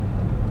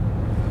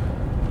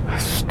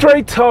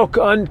Straight Talk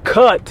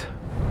Uncut.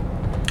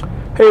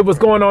 Hey, what's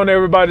going on,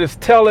 everybody? It's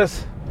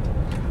Tellus,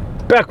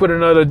 back with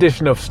another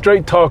edition of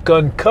Straight Talk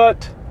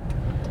Uncut.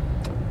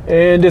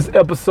 And this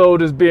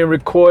episode is being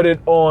recorded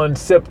on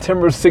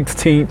September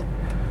 16th,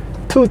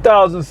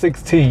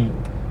 2016.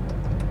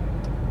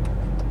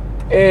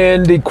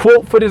 And the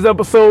quote for this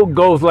episode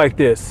goes like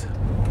this: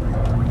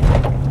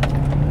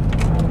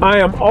 I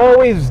am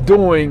always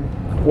doing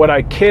what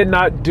I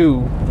cannot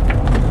do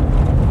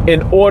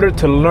in order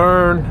to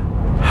learn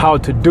how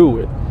to do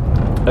it.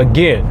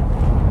 Again,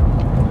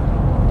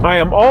 I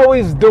am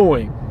always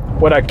doing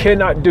what I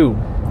cannot do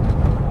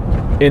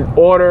in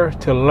order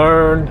to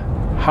learn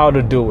how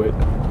to do it.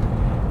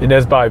 And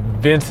that's by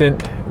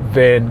Vincent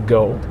van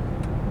Gogh.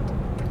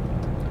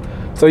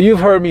 So you've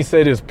heard me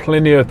say this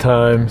plenty of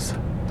times,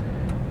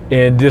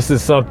 and this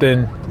is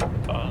something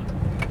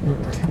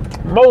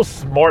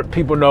most smart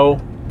people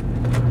know.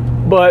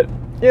 But,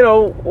 you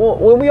know,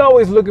 when we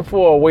always looking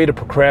for a way to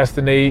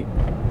procrastinate,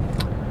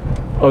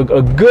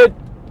 a good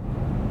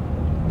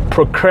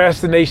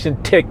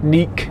procrastination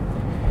technique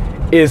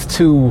is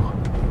to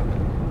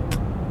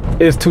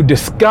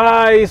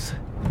disguise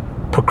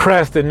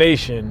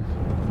procrastination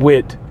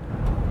with,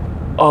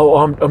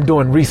 I'm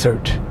doing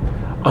research.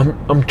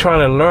 I'm trying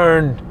to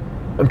learn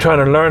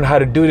how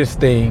to do this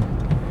thing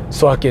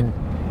so I can,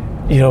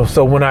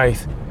 so when I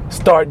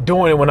start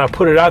doing it, when I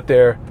put it out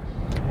there,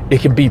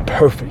 it can be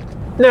perfect.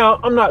 Now,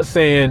 I'm not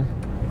saying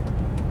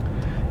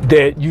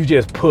that you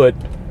just put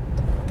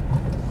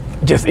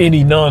just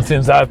any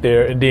nonsense out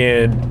there and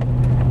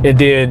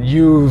then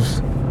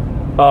use,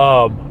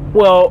 I'm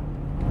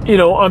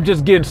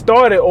just getting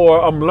started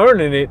or I'm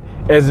learning it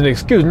as an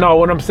excuse. No,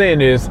 what I'm saying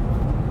is,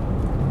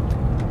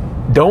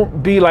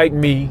 don't be like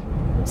me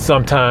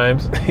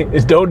sometimes.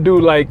 Don't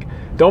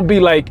be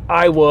like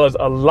I was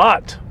a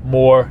lot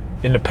more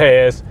in the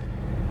past.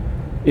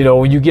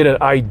 When you get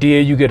an idea,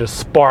 you get a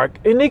spark,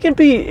 and it can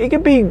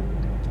be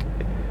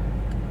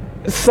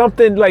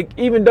something like,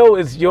 even though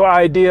it's your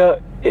idea,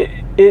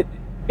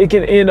 it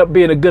can end up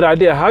being a good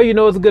idea. How you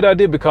know it's a good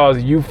idea?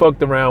 Because you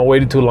fucked around,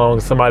 waited too long,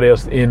 somebody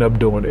else end up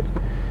doing it.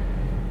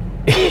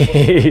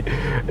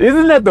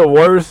 Isn't that the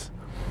worst?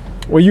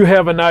 When you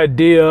have an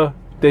idea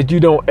that you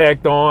don't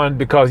act on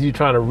because you're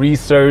trying to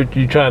research,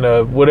 you're trying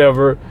to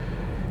whatever,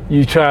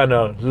 you're trying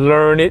to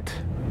learn it,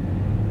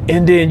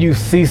 and then you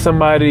see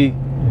somebody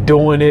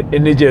doing it,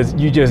 and you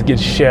just get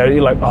shattered.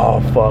 You're like,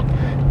 oh fuck,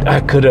 I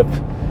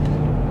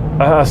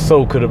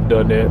so could have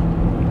done that.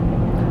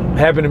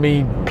 Happened to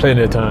me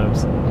plenty of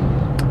times.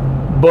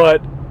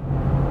 But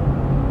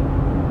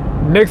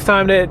next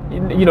time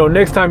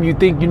you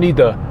think you need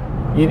to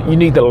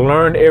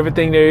learn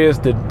everything there is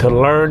to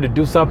learn to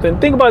do something,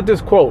 think about this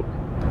quote: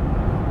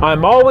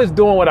 I'm always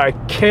doing what I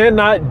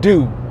cannot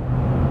do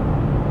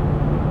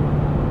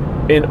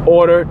in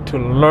order to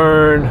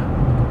learn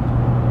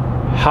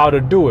how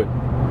to do it.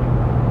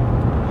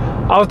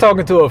 I was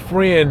talking to a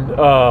friend,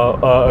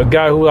 a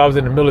guy who I was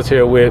in the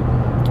military with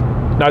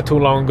not too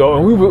long ago,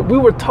 and we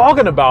were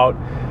talking about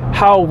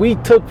how we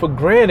took for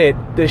granted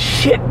the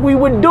shit we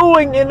were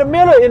doing in the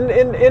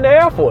in the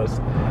Air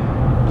Force.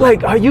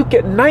 Like, are you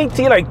getting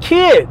 19? Like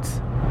kids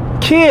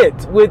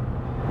with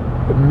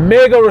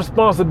mega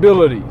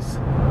responsibilities.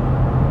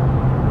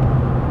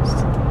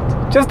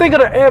 Just think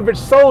of the average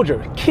soldier,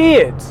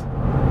 kids.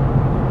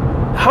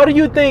 How do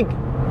you think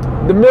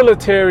the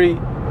military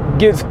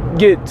gets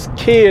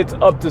kids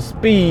up to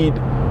speed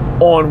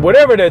on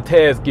whatever their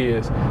task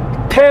is?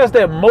 Tasks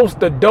that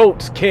most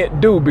adults can't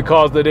do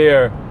because of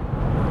their,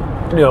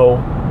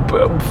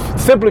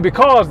 simply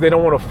because they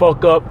don't want to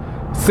fuck up,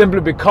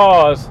 simply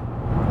because,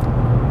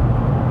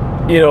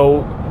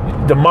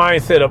 the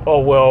mindset of, oh,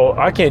 well,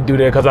 I can't do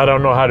that because I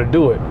don't know how to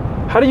do it.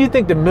 How do you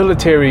think the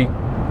military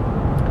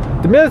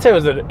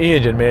is an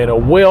engine, man, a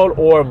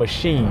well-oiled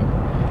machine.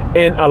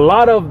 And a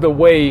lot of the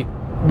way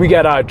we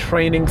got our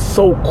training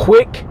so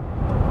quick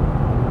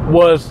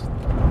was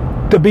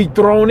to be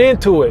thrown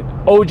into it.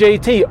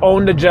 OJT,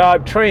 on the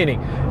job training.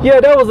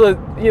 Yeah, that was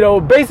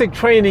basic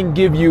training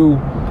give you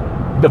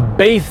the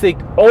basic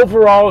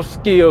overall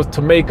skills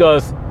to make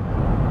us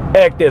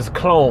act as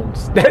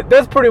clones.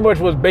 That's pretty much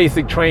what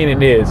basic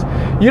training is.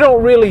 You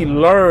don't really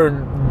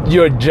learn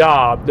your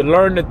job, to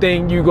learn the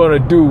thing you're gonna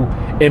do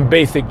in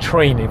basic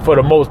training. For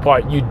the most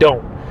part, you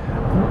don't.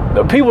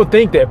 People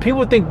think that.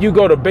 People think you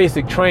go to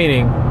basic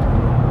training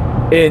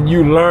and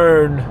you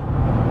learn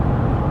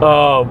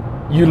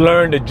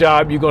the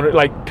job you're gonna,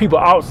 like people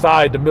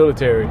outside the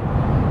military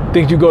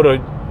think you go to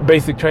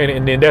basic training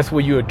and then that's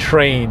where you're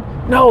trained.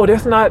 No,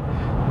 that's not.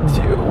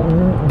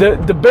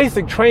 The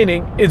basic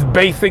training is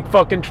basic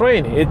fucking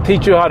training. It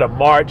teach you how to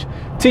march,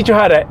 teach you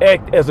how to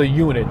act as a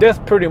unit. That's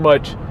pretty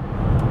much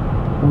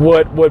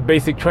what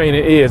basic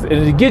training is.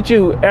 And to get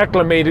you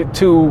acclimated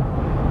to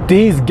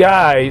these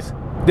guys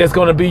that's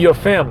gonna be your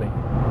family.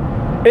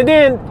 And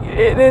then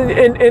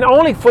and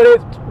only for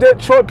that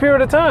short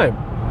period of time.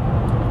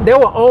 There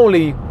were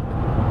only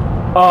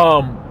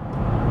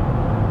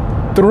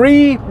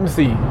three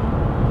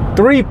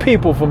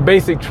people from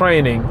basic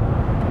training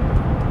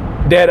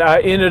that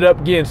I ended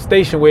up getting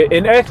stationed with.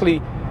 And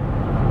actually,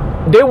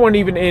 they weren't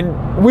even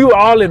in, we were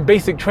all in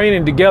basic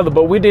training together,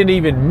 but we didn't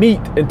even meet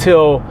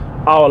until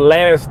our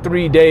last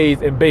 3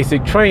 days in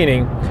basic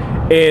training.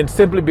 And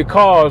simply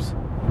because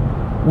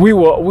we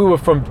were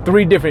from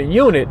 3 different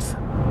units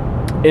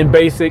in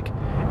basic,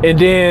 and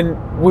then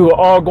we were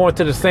all going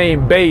to the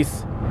same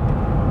base,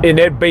 and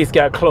that base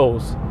got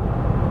closed.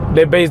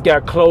 That base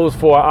got closed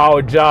for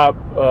our job,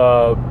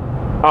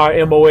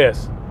 our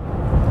MOS,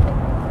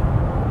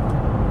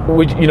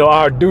 which, you know,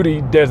 our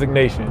duty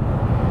designation,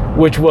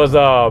 which was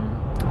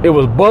it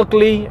was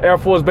Buckley Air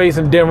Force Base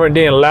in Denver, and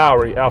then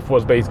Lowry Air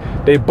Force Base.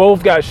 They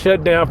both got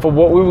shut down for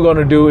what we were going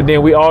to do, and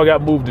then we all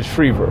got moved to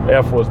Schriever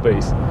Air Force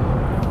Base.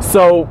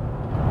 So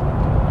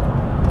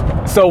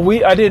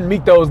I didn't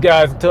meet those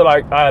guys until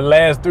like our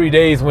last 3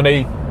 days, when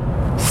they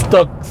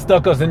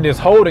stuck us in this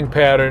holding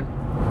pattern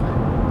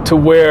to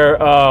where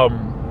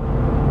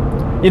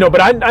you know,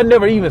 but I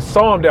never even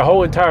saw them the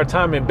whole entire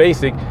time in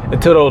basic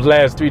until those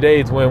last 3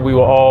 days, when we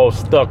were all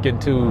stuck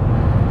into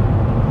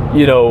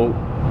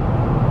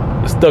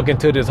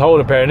this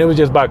holding pattern. It was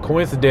just by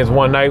coincidence.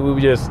 One night we were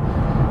just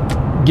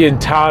getting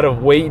tired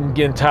of waiting,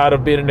 getting tired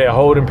of being in that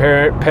holding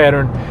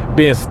pattern,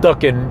 being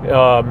stuck in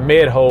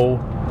med hole.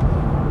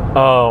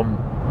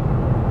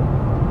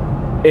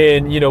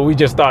 And, you know, we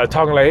just started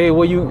talking like, hey,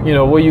 where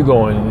you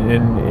going?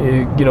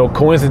 And, you know,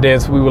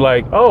 coincidence, we were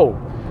like, oh,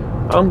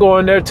 I'm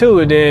going there too.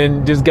 And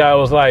then this guy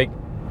was like,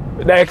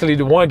 actually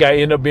the one guy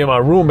ended up being my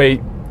roommate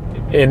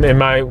and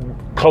my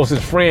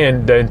closest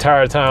friend the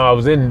entire time I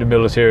was in the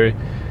military.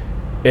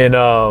 And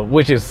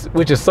which is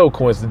so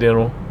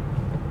coincidental.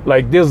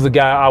 Like, this is a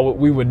guy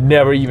we would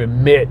never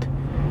even met.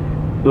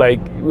 Like,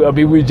 I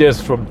mean, we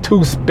just from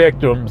two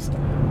different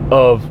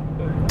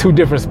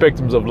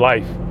spectrums of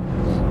life.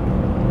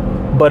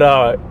 But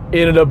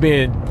ended up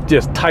being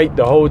just tight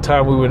the whole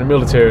time we were in the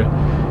military.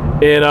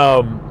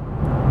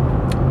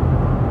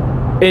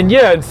 And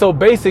yeah, and so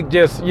basic,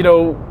 just, you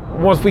know,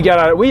 once we got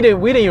out, we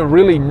didn't even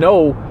really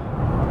know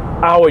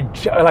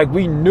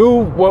we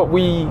knew what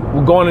we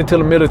were going into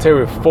the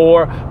military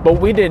for, but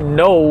we didn't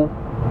know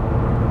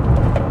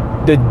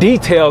the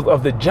details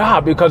of the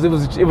job, because it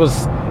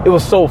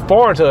was so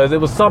foreign to us. It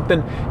was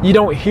something you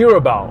don't hear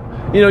about.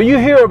 You know, you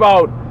hear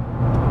about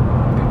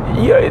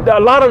a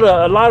lot of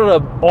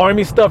the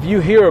Army stuff you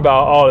hear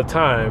about all the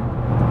time,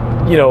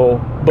 you know,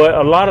 but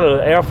a lot of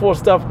the Air Force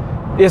stuff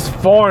is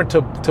foreign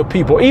to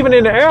people. Even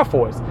in the Air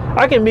Force,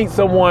 I can meet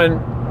someone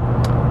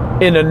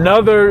in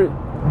another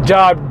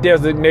job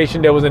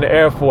designation that was in the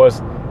Air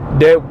Force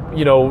that,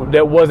 you know,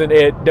 that wasn't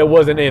in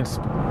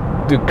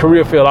the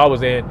career field I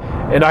was in,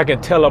 and I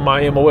can tell him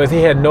my MOS.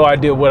 He had no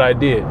idea what I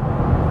did,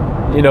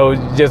 you know,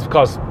 just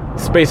because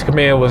Space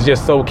Command was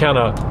just so kind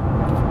of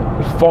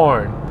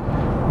foreign.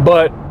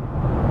 But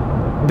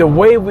the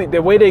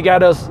way they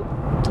got us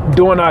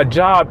doing our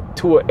job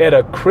at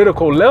a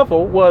critical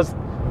level was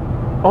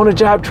on the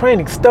job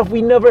training, stuff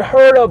we never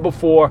heard of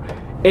before,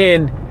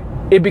 and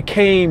it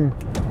became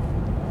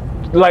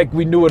like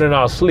we knew it in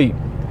our sleep.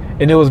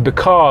 And it was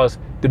because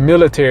the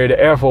military, the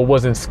Air Force,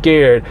 wasn't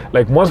scared.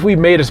 Like, once we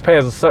made it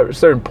past a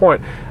certain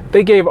point,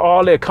 they gave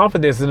all their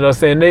confidence in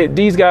us, and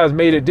these guys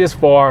made it this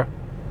far,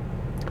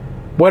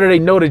 whether they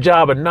know the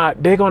job or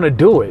not, they're gonna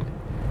do it.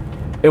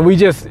 And we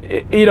just,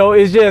 you know,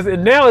 it's just,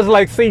 and now it's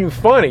like seems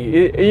funny.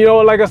 You know,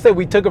 like I said,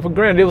 we took it for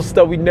granted. It was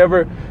stuff we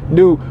never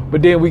knew,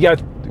 but then we got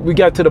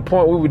to the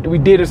point where we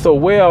did it so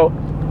well,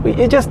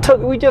 we just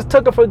took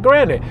it for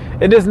granted.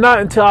 And it's not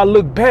until I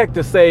look back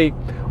to say,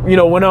 you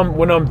know, when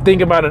I'm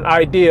thinking about an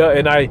idea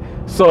and I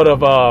sort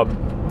of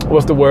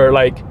what's the word,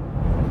 like,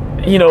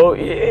 you know,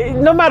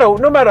 no matter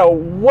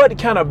what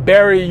kind of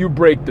barrier you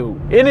break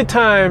through,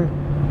 anytime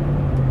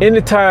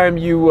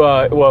you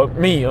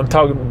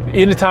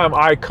anytime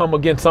I come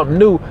against something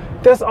new,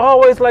 there's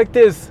always like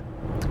this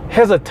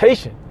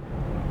hesitation.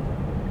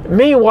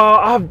 Meanwhile,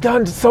 I've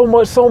done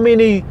so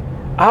many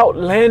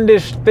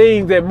outlandish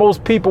things that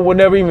most people would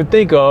never even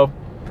think of,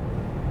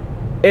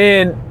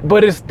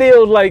 but it's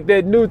still like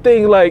that new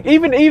thing. Like,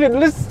 even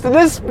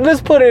let's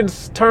put it in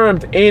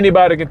terms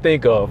anybody can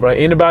think of, right?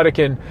 Anybody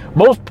can,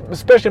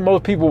 especially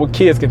most people with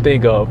kids can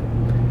think of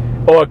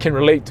or can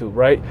relate to,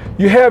 right?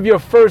 You have your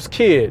first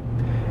kid.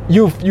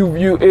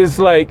 It's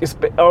like,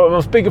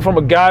 I'm speaking from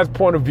a guy's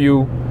point of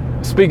view,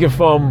 speaking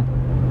from,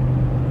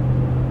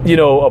 you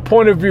know, a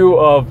point of view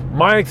of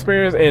my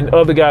experience and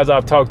other guys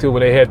I've talked to when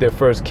they had their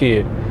first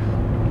kid.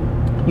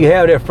 You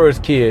have their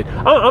first kid.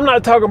 I'm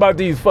not talking about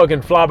these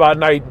fucking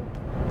fly-by-night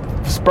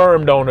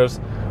sperm donors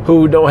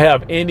who don't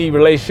have any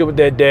relationship with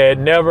their dad,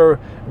 never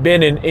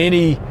been in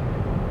any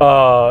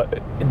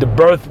the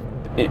birth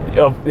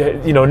of,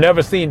 you know,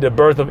 never seen the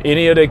birth of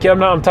any of their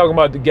kids. I'm talking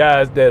about the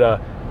guys that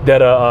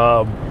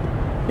are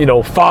you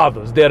know,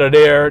 fathers that are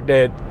there,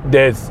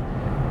 that's,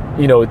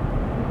 you know,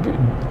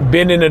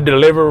 been in the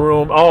delivery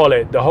room, all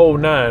that, the whole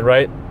nine,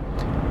 right?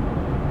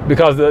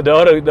 Because the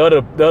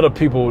other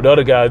people, the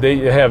other guys, they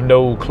have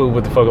no clue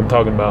what the fuck I'm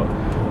talking about.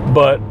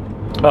 But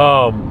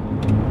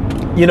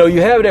you know,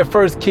 you have that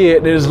first kid,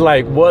 and it's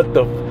like,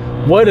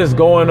 what is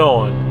going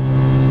on?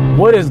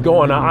 what is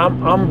going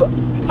on?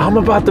 I'm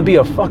about to be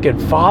a fucking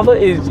father.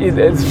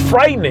 It's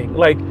frightening.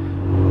 Like,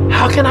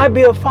 how can I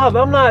be a father?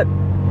 I'm not,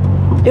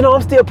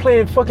 I'm still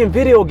playing fucking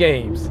video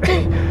games.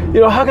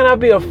 How can I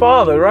be a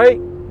father, right?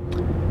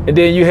 And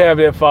then you have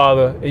that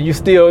father and you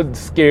still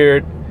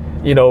scared,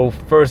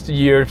 first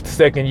year,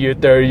 second year,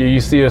 third year, you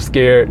still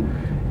scared.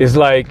 It's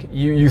like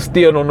you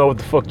still don't know what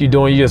the fuck you're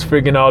doing. You're just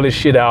freaking all this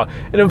shit out.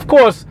 And of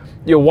course,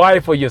 your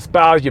wife or your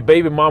spouse, your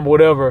baby mom,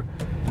 whatever,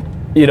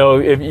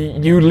 if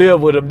you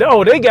live with them,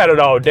 they got it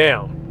all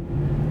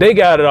down. They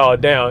got it all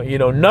down.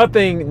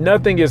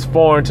 Nothing is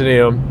foreign to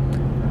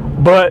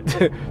them. But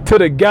to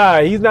the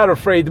guy, he's not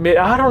afraid to admit,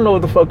 I don't know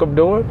what the fuck I'm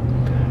doing.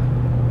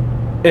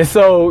 And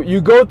so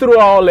you go through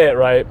all that,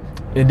 right?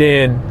 And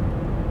then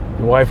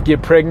your wife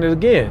get pregnant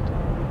again.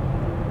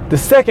 The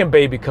second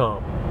baby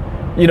come.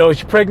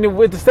 She's pregnant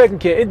with the second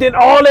kid. And then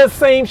all that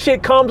same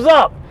shit comes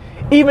up.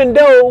 Even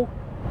though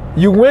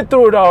you went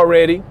through it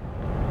already.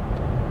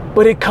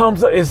 But it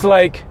comes up, it's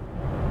like,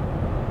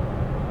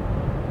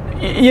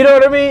 you know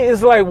what I mean?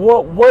 It's like,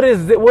 what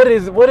is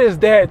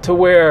that to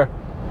where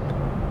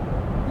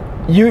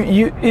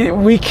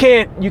you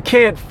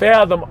can't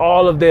fathom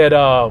all of that,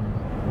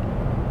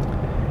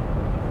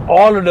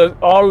 all of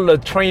the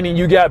training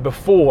you got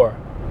before.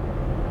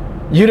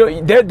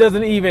 That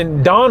doesn't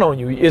even dawn on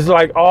you. It's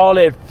like all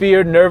that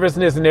fear,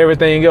 nervousness, and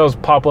everything else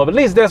pop up. At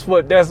least that's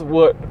what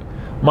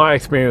my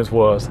experience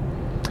was.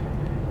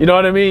 You know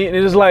what I mean?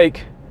 It's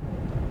like,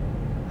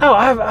 oh,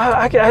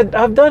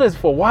 I've done this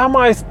before. Why am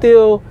I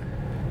still,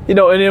 and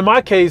in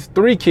my case,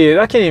 3 kids.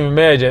 I can't even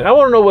imagine. I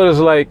want to know what it's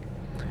like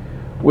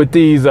with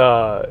these.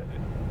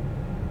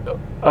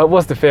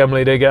 What's the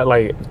family? They got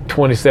like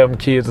 27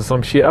 kids or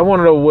some shit. I want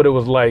to know what it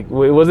was like.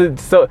 Was it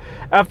so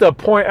after a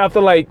point,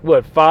 after like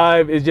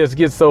 5, it just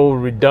gets so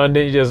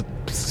redundant. You just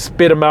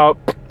spit them out,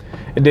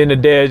 and then the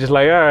dad just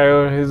like, all right,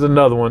 well, here's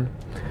another one.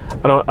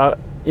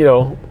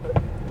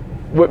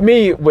 With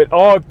me, with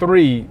all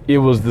 3, it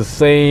was the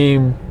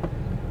same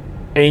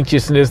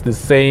anxiousness, the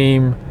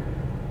same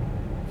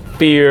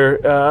fear.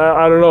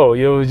 I don't know.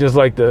 It was just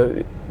like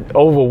the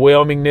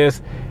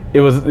overwhelmingness. It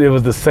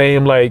was the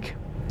same, like,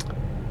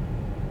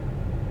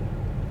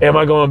 am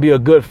I going to be a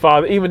good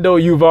father? Even though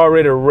you've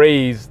already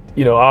raised,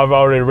 I've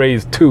already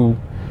raised 2.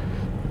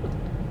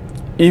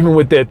 Even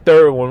with that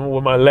third one,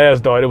 with my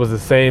last daughter, it was the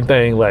same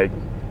thing. Like,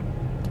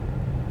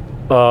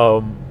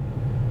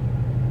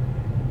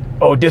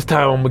 this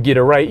time I'm going to get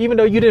it right. Even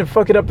though you didn't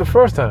fuck it up the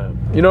first time.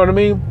 You know what I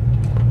mean?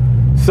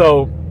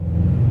 So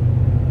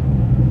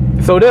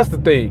that's the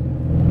thing.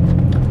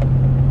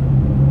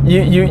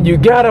 You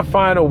got to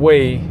find a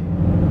way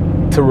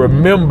to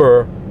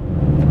remember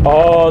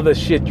all the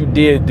shit you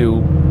did do,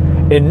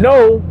 and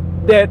know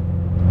that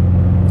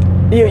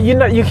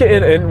you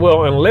can't. And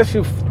well, unless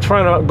you're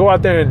trying to go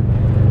out there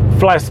and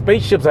fly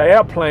spaceships or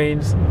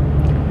airplanes,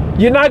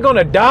 you're not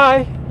gonna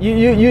die.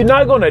 You're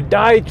not gonna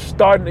die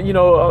starting.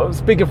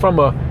 Speaking from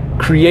a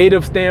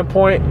creative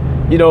standpoint,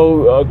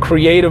 a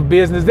creative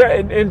business.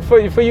 And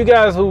for you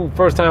guys who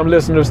first time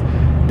listeners,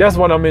 that's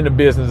what I'm in the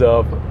business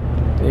of.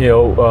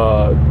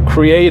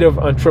 Creative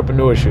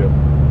entrepreneurship.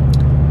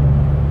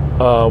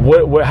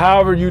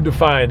 However you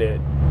define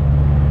it,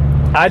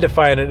 I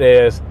define it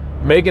as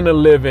making a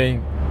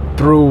living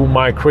through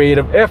my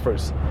creative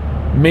efforts,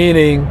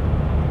 meaning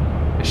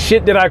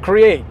shit that I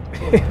create.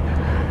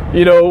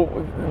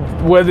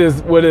 Whether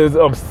it's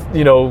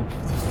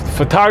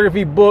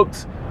photography,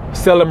 books,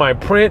 selling my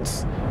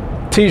prints,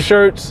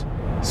 t-shirts,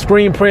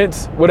 screen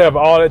prints, whatever,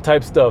 all that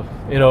type stuff,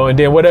 and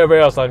then whatever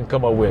else I can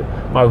come up with.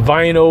 My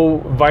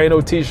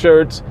vinyl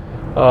t-shirts,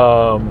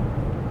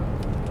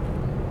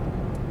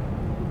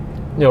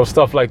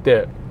 stuff like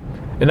that.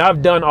 And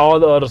I've done all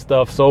the other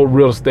stuff, sold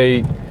real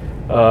estate.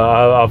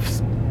 I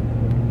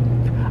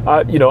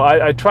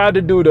tried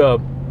to do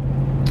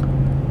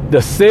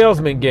the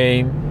salesman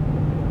game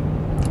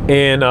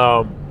and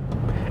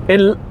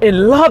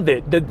loved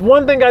it. The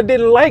one thing I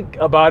didn't like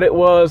about it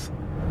was,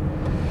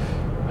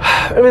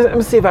 let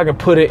me see if I can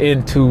put it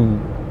into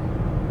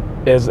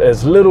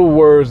as little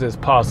words as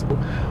possible.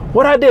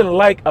 What I didn't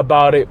like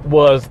about it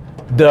was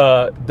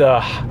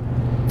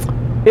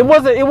it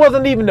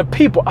wasn't even the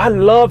people. I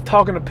love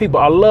talking to people.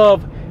 I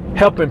love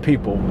helping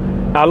people.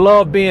 I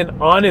love being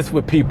honest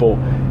with people.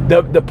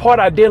 The part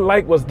I didn't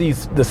like was the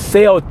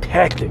sale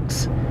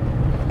tactics.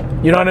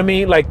 You know what I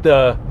mean? Like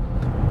not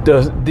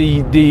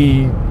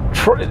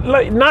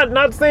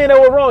saying they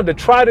were wrong, the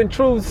tried and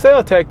true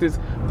sale tactics,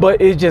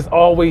 but it just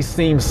always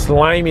seemed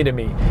slimy to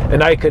me,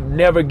 and I could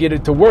never get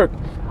it to work.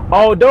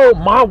 Although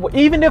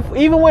even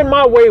when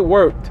my way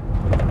worked,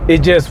 it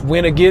just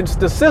went against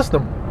the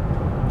system.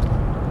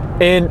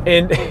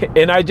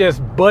 And I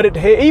just butted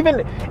head.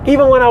 Even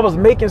when I was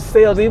making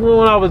sales, even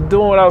when I was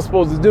doing what I was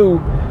supposed to do,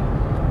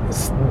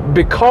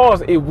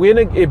 because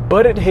it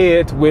butted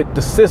heads with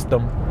the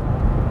system.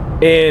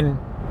 And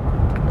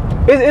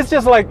it's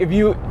just like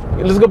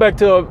let's go back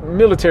to a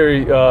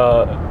military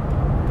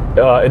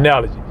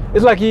analogy.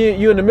 It's like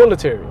you're in the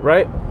military,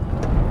 right?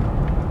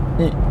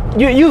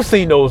 you've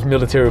seen those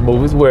military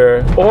movies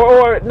where,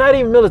 or not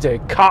even military,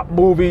 cop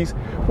movies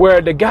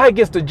where the guy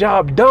gets the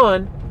job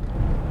done,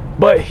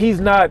 but he's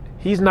not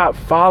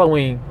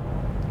following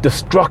the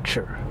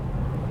structure.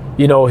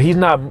 You know, he's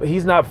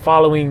not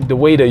following the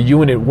way the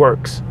unit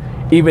works,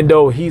 even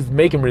though he's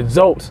making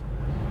results.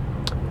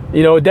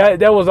 You know,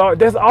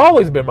 that's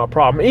always been my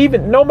problem.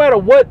 Even no matter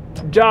what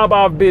job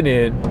I've been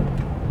in,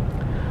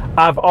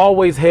 I've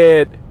always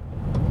had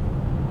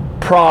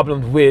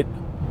problems with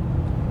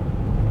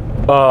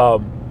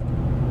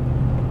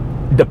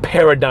the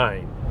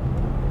paradigm.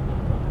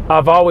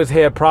 I've always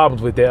had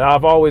problems with that.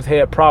 I've always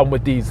had problems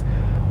with these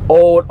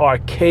old,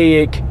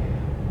 archaic,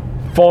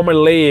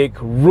 formulaic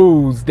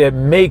rules that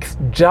makes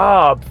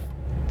jobs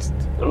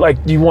like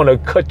you want to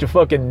cut your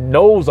fucking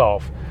nose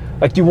off,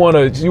 like you want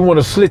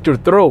to slit your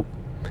throat.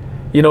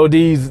 You know,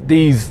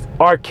 these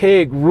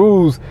archaic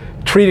rules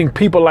treating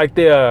people like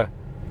they're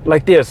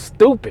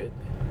stupid.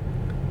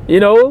 You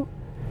know,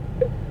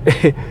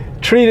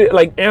 treated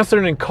like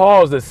answering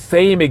calls the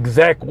same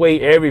exact way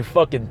every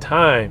fucking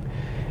time,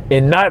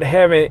 and not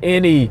having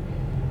any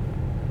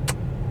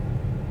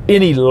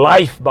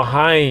life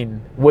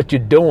behind what you're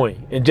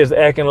doing, and just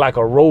acting like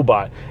a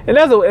robot. And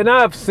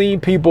I've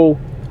seen people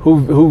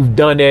who've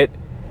done it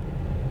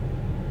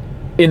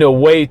in a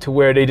way to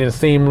where they didn't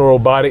seem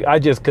robotic. I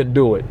just couldn't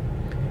do it.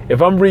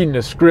 If I'm reading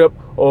a script,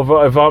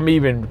 or if I'm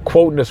even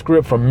quoting a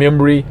script from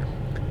memory,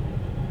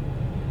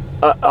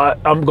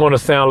 I'm going to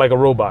sound like a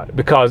robot,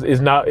 because it's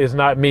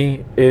not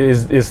me.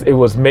 It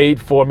was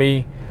made for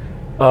me.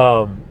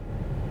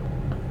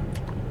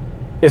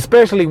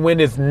 Especially when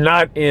it's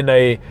not in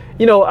a,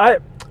 you know, I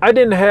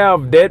didn't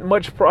have that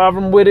much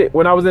problem with it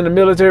when I was in the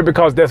military,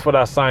 because that's what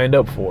I signed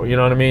up for. You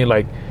know what I mean?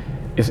 Like,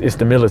 it's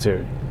the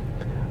military.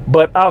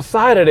 But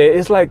outside of that,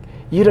 it's like,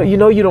 you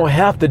don't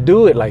have to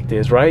do it like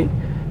this, right?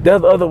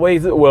 There's other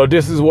ways. Well,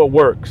 this is what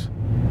works.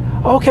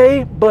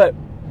 Okay, but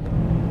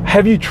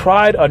have you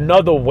tried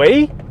another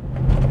way?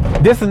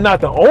 This is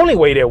not the only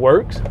way that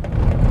works.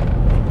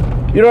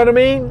 You know what I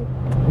mean?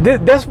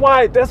 That's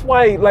why,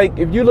 like,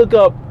 if you look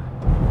up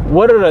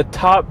what are the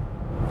top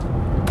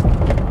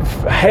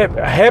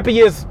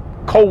happiest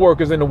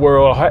co-workers in the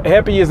world,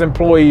 happiest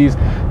employees,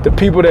 the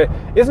people that,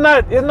 it's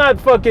not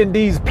fucking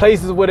these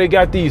places where they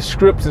got these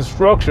scripts and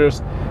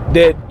structures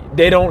that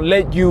they don't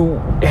let you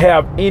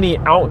have any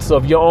ounce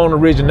of your own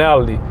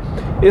originality.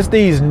 It's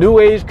these new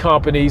age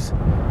companies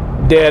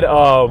that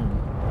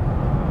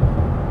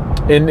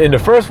in the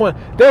first one,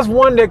 there's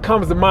one that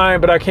comes to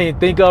mind, but I can't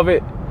think of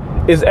it.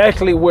 Is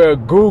actually where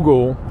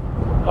Google,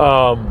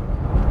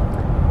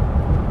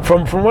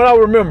 from what I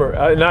remember,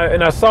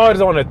 and I saw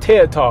it on a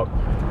TED Talk,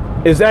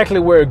 is actually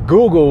where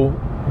Google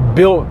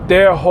built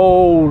their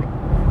whole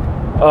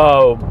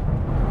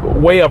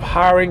way of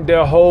hiring,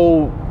 their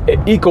whole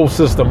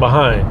ecosystem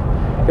behind.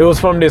 It was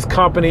from this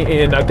company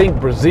in, I think,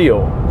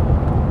 Brazil,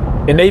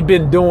 and they've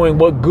been doing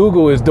what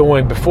Google is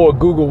doing before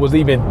Google was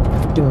even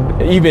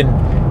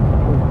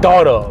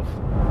thought of.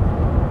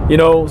 You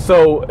know,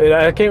 so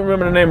I can't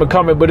remember the name of the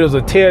company, but it was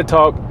a TED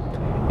Talk,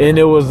 and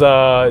it was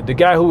the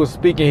guy who was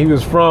speaking. He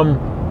was from,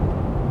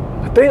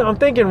 I'm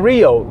thinking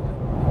Rio,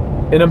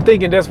 and I'm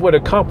thinking that's where the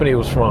company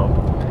was from.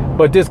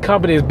 But this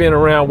company has been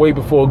around way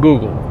before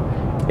Google,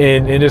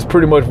 and it's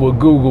pretty much what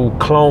Google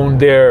cloned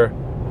their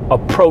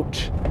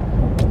approach,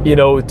 you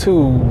know,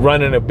 to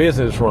running a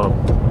business from.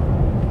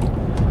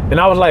 And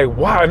I was like,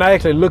 wow. And I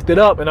actually looked it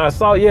up, and I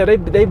saw, yeah,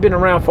 they've been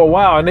around for a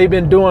while, and they've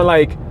been doing,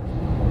 like,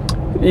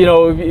 you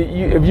know,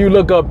 if you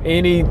look up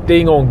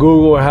anything on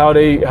Google and how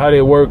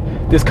they work,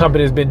 this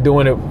company has been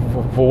doing it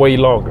for way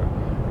longer.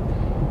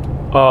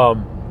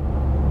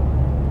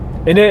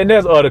 And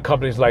there's other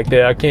companies like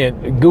that.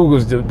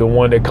 Google's the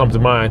one that comes to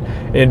mind.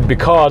 And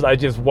because I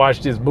just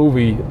watched this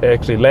movie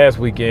actually last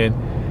weekend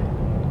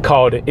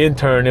called The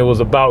Intern, it was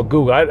about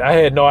Google. I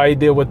had no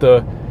idea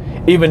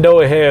even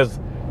though it has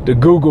the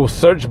Google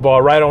search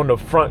bar right on the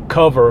front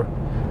cover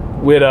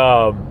with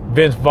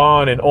Vince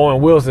Vaughn and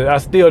Owen Wilson, I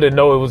still didn't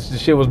know the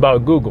shit was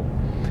about Google.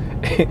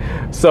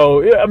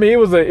 So yeah, I mean, it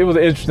was an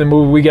interesting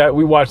movie.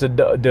 We watched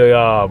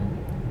the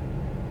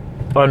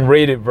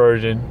unrated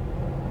version,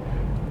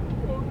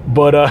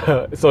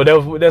 but so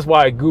that's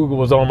why Google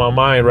was on my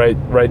mind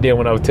right then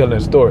when I was telling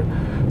the story.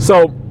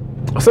 So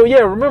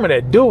yeah, remember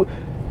that.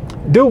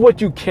 Do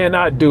what you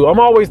cannot do. I'm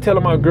always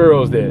telling my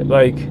girls that,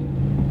 like,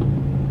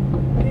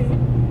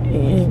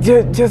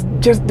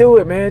 just do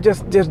it, man.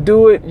 Just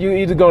do it. You're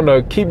either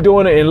gonna keep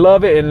doing it and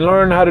love it and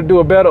learn how to do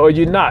it better, or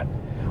you're not.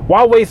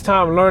 Why waste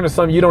time learning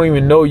something you don't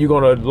even know you're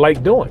gonna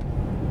like doing?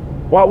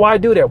 Why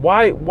do that?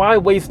 Why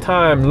waste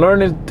time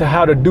learning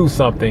how to do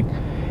something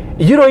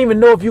you don't even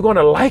know if you're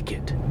gonna like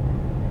it?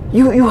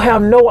 You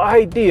have no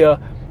idea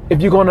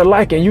if you're gonna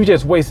like it, and you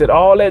just wasted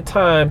all that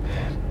time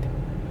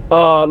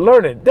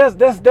learning. That's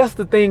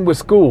the thing with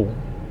school.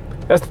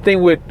 That's the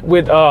thing with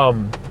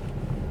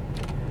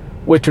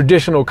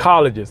traditional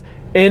colleges,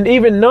 and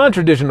even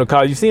non-traditional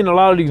colleges. You've seen a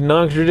lot of these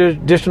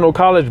non-traditional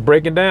colleges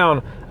breaking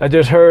down. I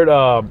just heard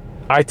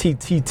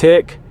ITT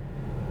Tech,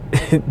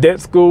 that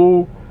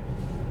school,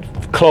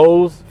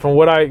 closed. From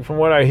what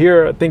I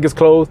hear, I think it's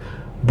closed.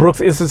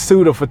 Brooks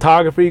Institute of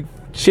Photography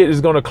shit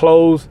is gonna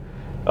close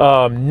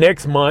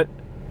next month.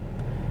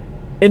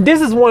 And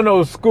this is one of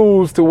those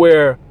schools to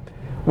where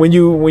when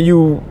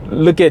you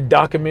look at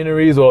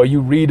documentaries or you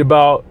read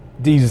about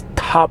these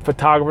top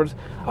photographers,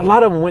 a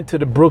lot of them went to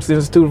the Brooks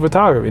Institute of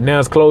Photography. Now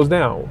it's closed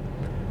down.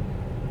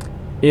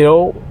 You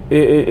know,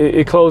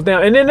 it closed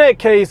down. And in that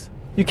case,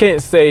 you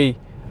can't say,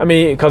 I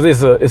mean, because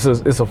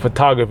it's a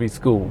photography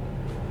school.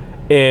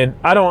 And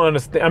I don't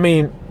understand. I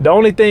mean, the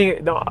only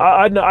thing,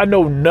 I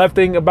know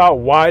nothing about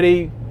why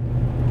they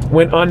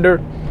went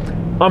under.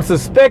 I'm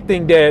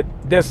suspecting that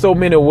there's so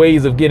many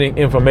ways of getting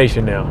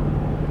information now.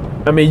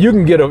 I mean, you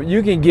can get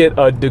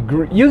a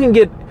degree, you can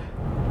get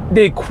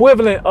the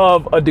equivalent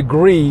of a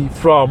degree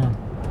from,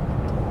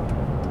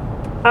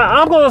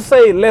 I'm gonna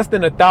say less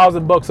than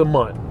 $1,000 a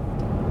month.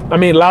 I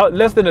mean,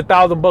 less than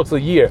 $1,000 a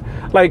year.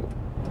 Like,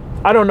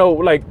 I don't know,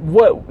 like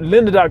what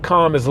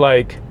lynda.com is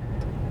like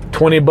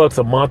 $20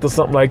 a month or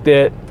something like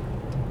that.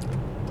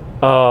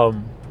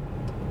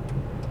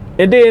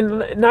 And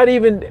then not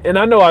even, and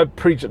I know I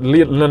preach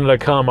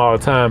lynda.com all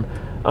the time.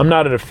 I'm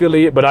not an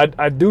affiliate, but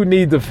I do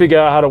need to figure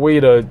out how to way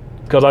to,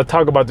 because I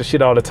talk about the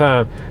shit all the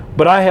time.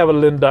 But I have a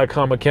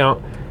lynda.com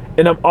account,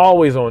 and I'm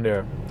always on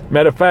there.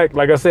 Matter of fact,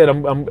 like I said,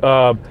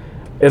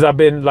 as I've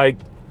been like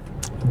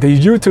the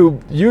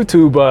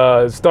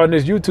YouTube starting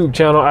this YouTube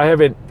channel, I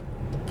haven't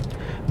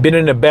been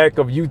in the back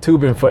of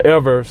YouTube in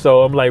forever.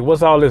 So I'm like,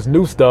 what's all this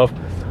new stuff?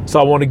 So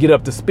I want to get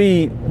up to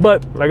speed.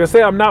 But like I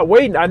said, I'm not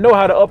waiting. I know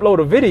how to upload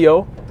a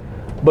video,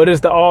 but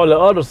it's all the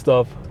other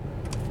stuff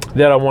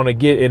that I want to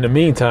get in the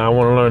meantime. I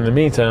want to learn in the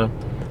meantime.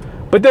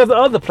 But there's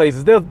other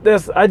places.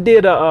 I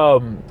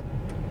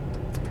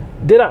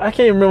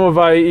can't remember if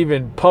I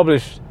even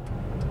published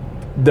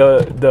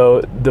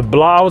the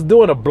blog. I was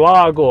doing a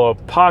blog or a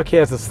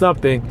podcast or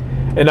something,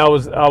 and I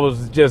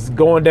was just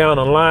going down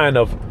a line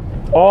of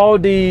all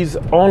these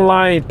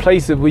online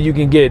places where you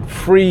can get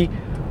free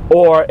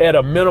or at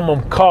a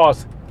minimum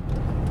cost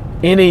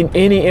any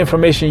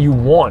information you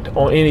want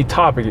on any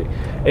topic.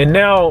 And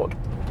now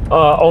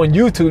on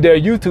YouTube, there are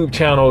YouTube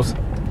channels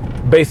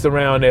based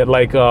around it.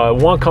 Like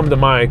one come to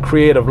mind,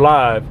 Creative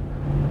Live.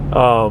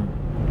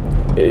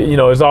 You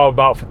know, it's all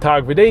about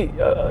photography. They,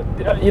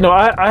 you know,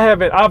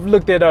 I've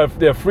looked at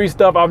their free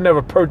stuff. I've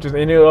never purchased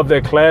any of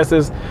their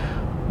classes,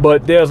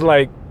 but there's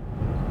like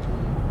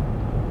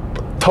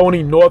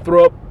Tony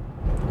Northrup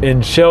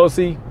in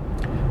Chelsea.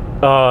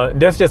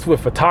 That's just with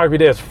photography.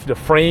 There's the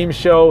Frame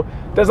Show.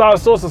 There's all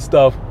sorts of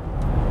stuff.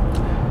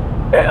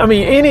 I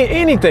mean,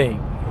 anything.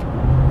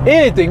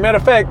 Matter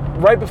of fact,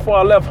 right before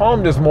I left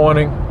home this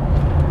morning,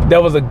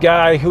 there was a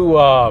guy who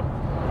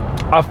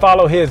I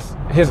follow his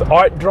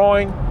art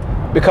drawing,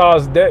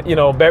 because that, you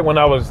know, back when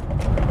I was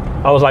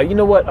like, you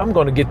know what, I'm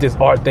gonna get this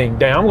art thing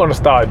down. I'm gonna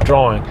start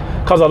drawing,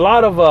 because a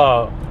lot of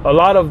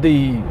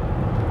the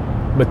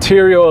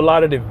material, a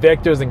lot of the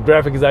vectors and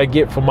graphics I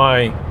get for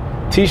my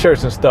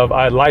t-shirts and stuff,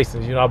 I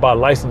license. You know, I buy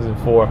licensing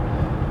for.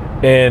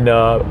 And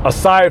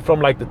aside from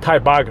like the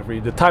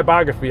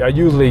typography, I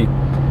usually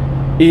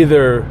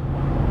either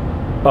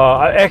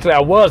actually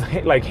I was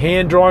like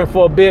hand drawing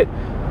for a bit,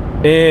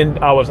 and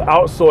I was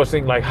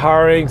outsourcing, like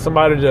hiring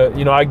somebody to,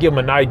 you know, I give them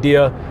an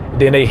idea,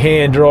 then they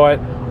hand draw it.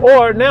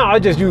 Or now I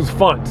just use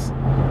fonts.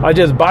 I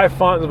just buy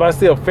fonts. If I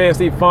see a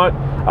fancy font,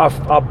 I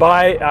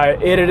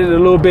edit it a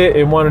little bit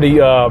in one of the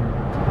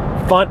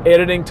font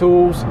editing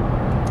tools,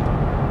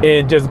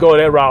 and just go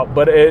that route.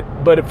 But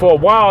for a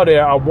while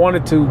there, I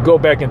wanted to go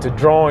back into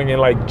drawing and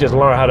like just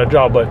learn how to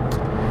draw, but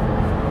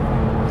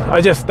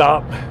I just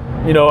stopped.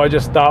 You know,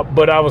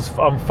 but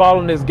I'm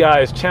following this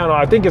guy's channel.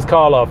 I think it's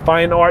called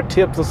Fine Art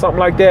Tips or something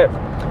like that.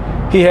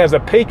 He has a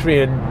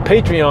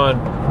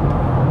Patreon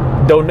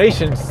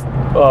donations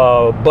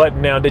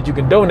button now that you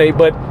can donate,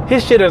 but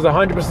his shit is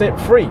 100%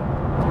 free.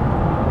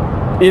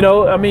 You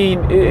know, I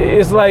mean,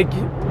 it's like,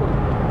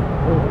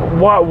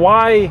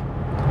 why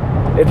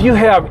if you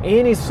have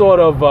any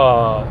sort of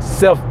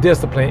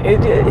self-discipline,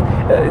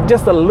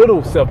 just a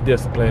little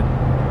self-discipline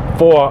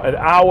for an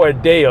hour a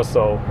day or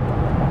so,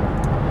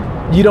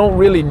 you don't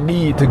really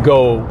need to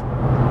go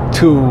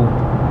to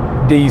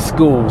these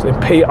schools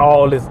and pay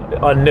all this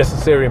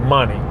unnecessary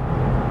money.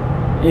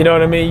 You know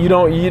what I mean?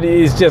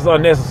 It's just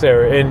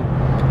unnecessary. And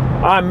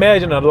I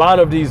imagine a lot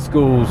of these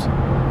schools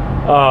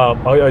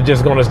are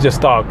just gonna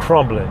start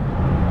crumbling.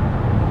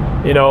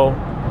 You know,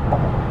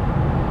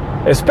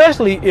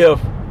 especially if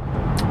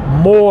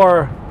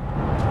more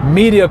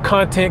media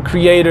content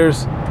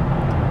creators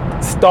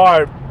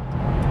start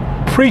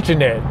preaching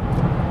that.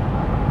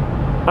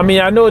 I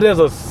mean, I know there's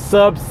a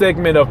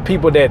sub-segment of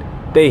people that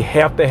they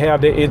have to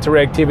have their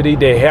interactivity.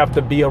 They have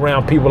to be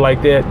around people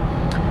like that.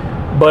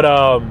 But,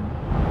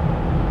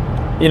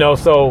 you know,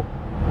 so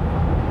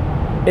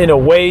in a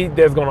way,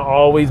 there's going to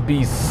always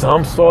be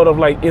some sort of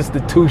like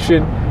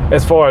institution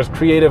as far as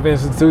creative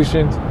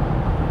institutions.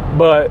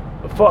 But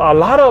for a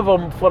lot of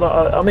them,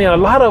 a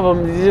lot of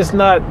them is just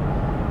not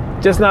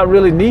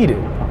really needed.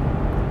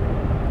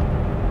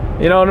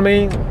 You know what I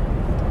mean?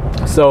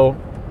 So,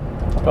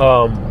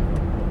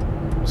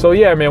 So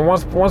yeah, man,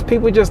 once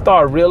people just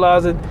start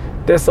realizing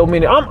there's so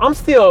many, I'm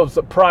still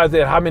surprised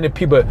at how many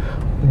people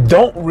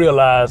don't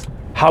realize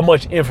how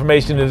much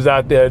information is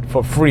out there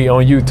for free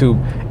on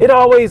YouTube. It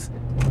always,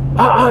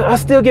 I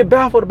still get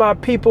baffled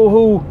about people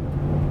who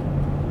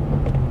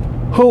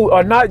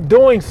are not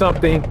doing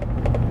something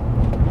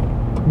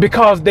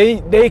because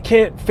they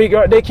can't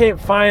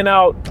find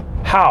out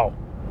how.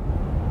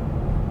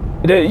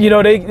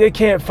 They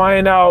can't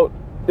find out.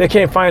 They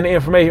can't find the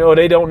information, or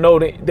they don't know.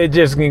 They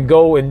just can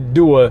go and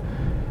do a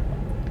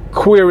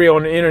query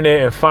on the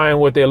internet and find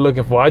what they're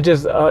looking for. It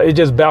just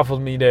baffles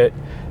me that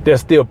there's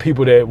still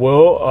people that,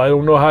 well, I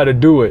don't know how to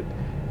do it.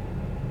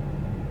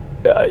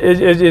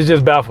 It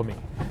just baffles me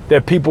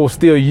that people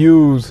still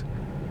use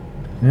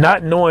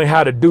not knowing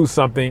how to do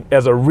something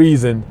as a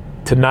reason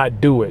to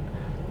not do it.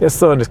 That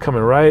sun is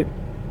coming right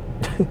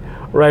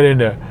in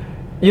there.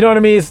 You know what I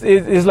mean?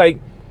 It's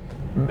like,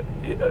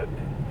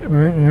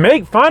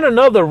 find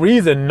another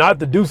reason not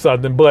to do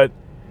something, but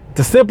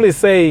to simply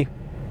say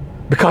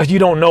because you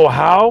don't know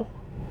how,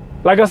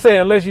 like I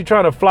said, unless you're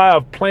trying to fly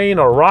a plane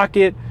or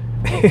rocket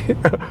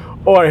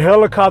or a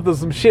helicopter,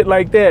 some shit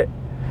like that.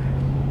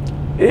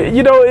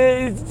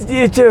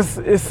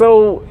 It's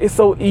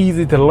so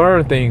easy to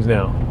learn things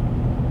now.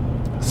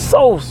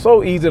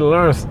 So easy to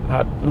learn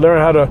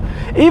how to,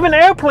 even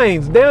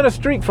airplanes down the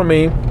street from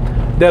me.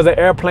 There's an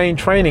airplane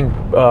training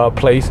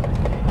place,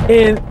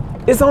 and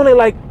it's only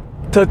like,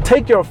 to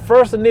take your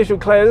first initial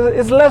class,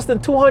 it's less than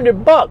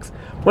 $200.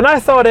 When I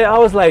saw that, I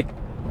was like,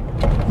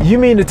 you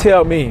mean to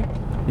tell me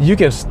you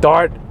can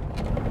start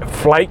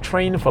flight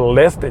training for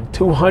less than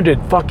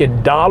 $200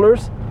 fucking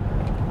dollars?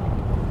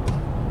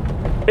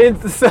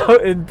 And so,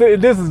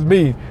 this is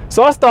me.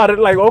 So I started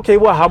like, okay,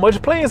 well, how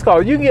much planes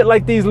cost? You can get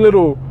like these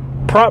little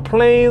prop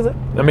planes.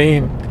 I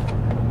mean,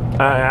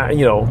 I'm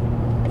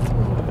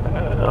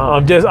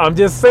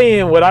just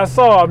saying what I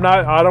saw.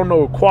 I don't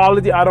know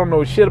quality. I don't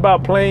know shit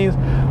about planes.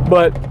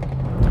 But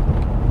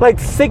like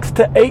 $6,000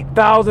 to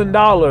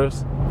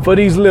 $8,000 for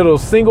these little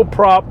single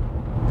prop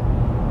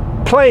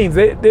planes.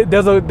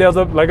 There's a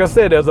like I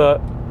said,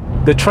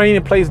 the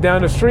training place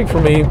down the street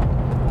from me.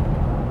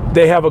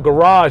 They have a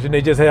garage, and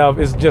it's just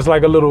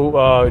like a little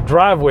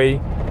driveway,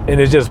 and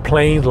it's just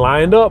planes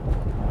lined up,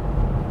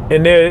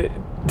 and they're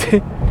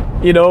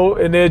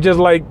and they're just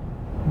like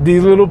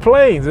these little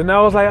planes. And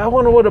I was like, I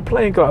wonder what a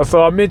plane costs.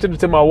 So I mentioned it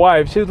to my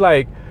wife. She was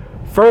like,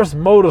 first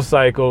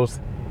motorcycles,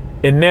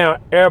 and now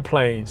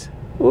airplanes.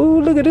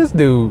 Ooh, look at this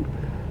dude.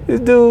 This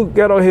dude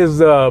got on his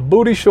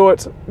booty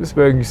shorts.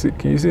 Can you see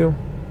him?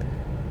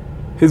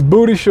 His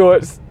booty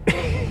shorts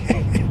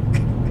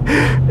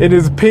in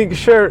his pink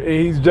shirt, and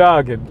he's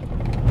jogging.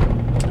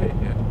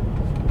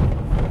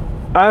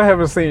 I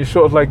haven't seen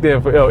shorts like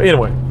that forever.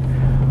 Anyway,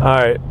 all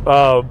right.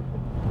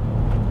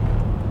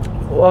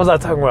 What was I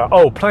talking about?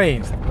 Oh,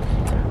 planes.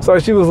 So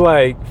she was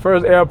like,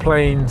 first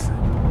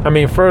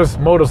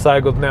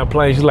motorcycles, now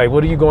planes. She's like,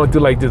 what are you going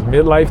through, like this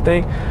midlife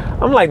thing?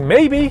 I'm like,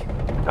 maybe.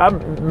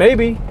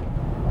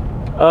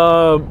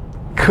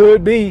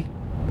 Could be.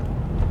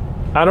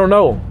 I don't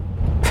know.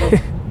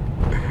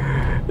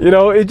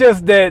 It's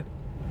just that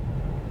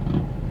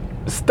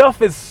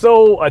stuff is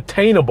so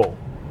attainable.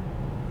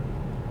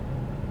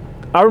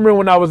 I remember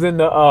when I was in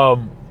the,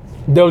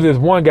 there was this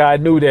one guy I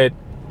knew that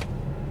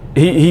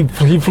he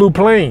flew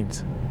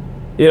planes.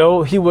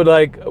 He would,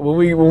 like, when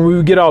we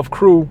would get off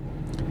crew,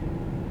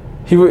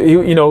 he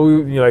would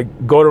like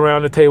go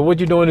around the table. What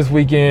you doing this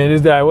weekend?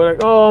 This guy, we're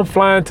like, oh, I'm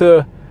flying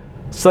to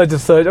such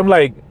and such. I'm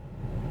like,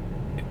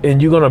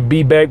 and you're gonna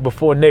be back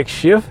before next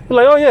shift? He's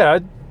like, oh yeah, I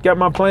got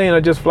my plane.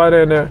 I just fly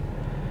down there.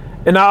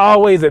 And I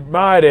always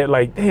admire that.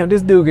 Like, damn,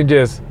 this dude can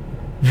just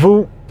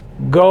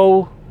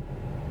go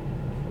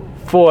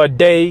for a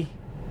day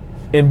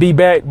and be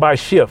back by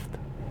shift,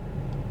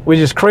 which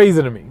is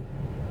crazy to me.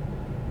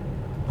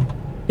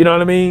 You know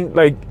what I mean?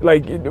 Like,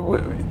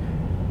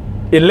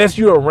 unless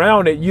you're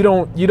around it, you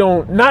don't.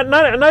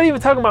 Not even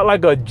talking about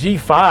like a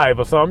G5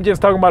 or something. I'm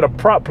just talking about a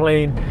prop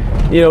plane.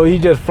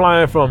 He's just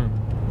flying from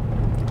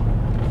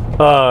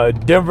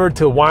Denver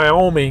to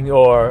Wyoming,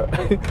 or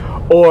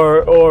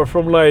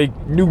from like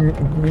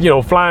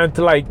flying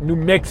to like New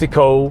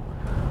Mexico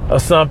or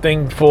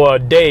something for a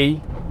day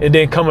and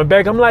then coming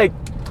back. I'm like,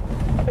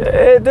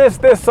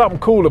 there's something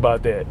cool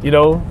about that,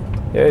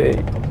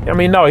 I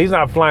mean, no, he's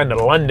not flying to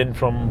London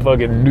from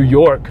fucking New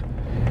York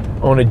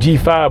on a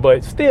G5,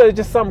 but still, it's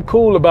just something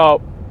cool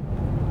about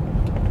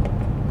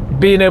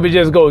being able to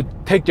just go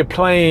take your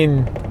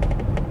plane,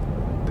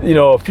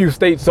 a few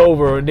states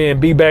over and then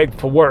be back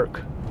for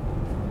work.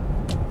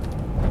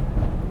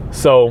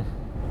 So,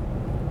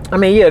 I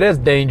mean, yeah, there's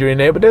danger in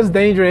there, but there's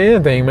danger in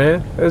anything,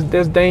 man.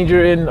 There's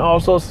danger in all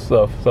sorts of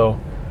stuff. So,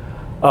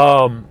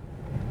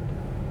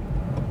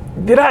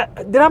 did I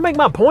make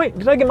my point?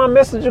 Did I get my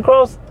message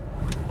across?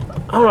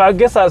 I don't know. I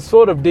guess I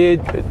sort of did.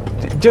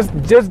 Just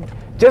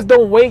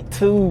don't wait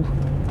to,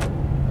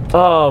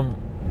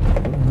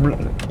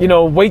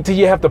 wait till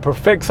you have to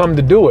perfect something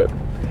to do it.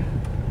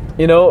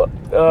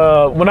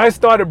 When I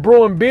started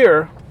brewing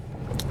beer,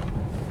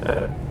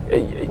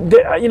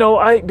 You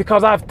know,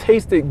 because I've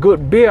tasted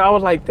good beer, I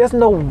was like, there's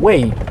no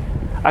way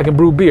I can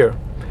brew beer.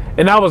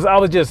 And I was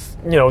just,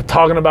 you know,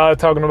 talking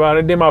about it.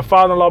 And then my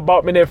father-in-law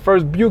bought me that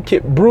first brew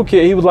kit.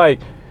 He was like,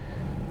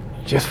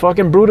 just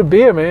fucking brew the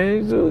beer,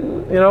 man.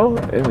 You know?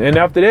 And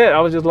after that, I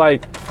was just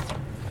like,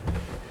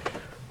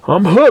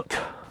 I'm hooked.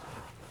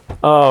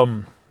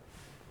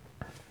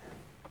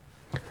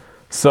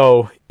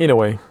 So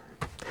anyway,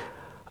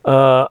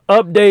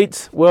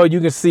 updates. Well,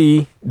 you can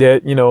see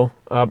that, you know,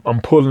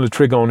 I'm pulling the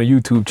trigger on the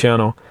YouTube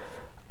channel.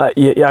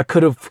 Yeah, I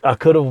could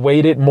have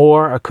waited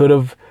more. I could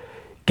have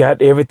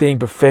got everything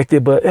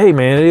perfected, but hey,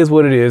 man, it is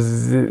what it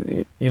is.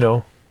 You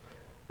know,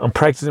 I'm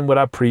practicing what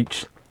I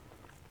preach.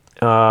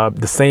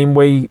 The same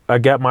way I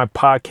got my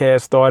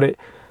podcast started,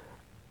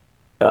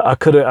 I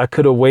could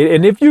have waited.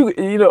 And if you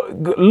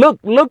know,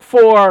 look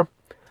for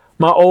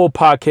my old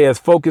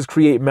podcast, Focus,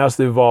 Create,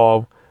 Master,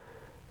 Evolve,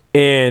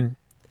 and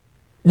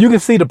you can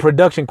see the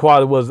production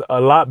quality was a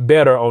lot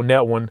better on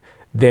that one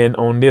than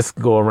on this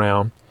go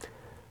around.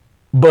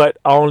 But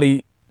I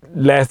only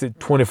lasted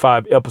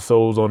 25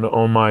 episodes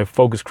on my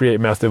Focus, Create,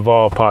 Master,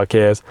 Evolve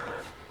podcast,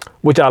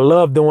 which I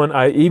love doing.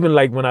 I even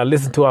like when I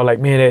listen to it, I'm like,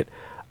 man,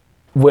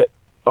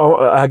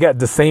 I got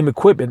the same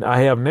equipment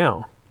I have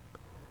now.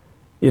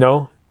 You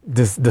know,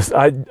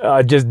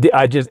 I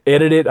just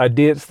edited, I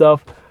did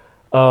stuff.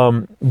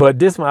 But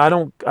this one, I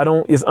don't,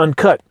 it's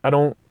uncut. I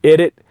don't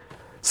edit.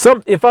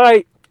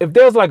 If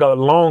there's like a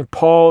long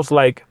pause,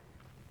 like,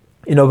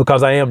 you know,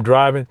 because I am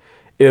driving,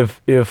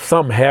 if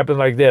something happens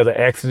like there's an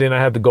accident, I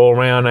have to go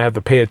around, I have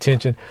to pay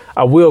attention,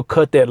 I will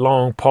cut that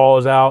long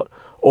pause out.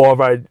 Or if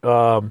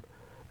I,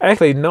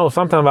 actually, no,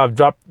 sometimes I've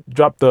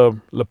dropped the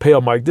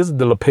lapel mic. This is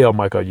the lapel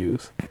mic I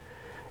use.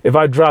 If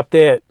I drop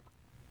that,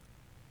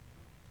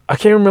 I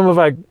can't remember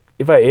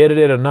if I edit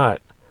it or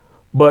not.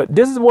 But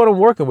this is what I'm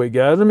working with,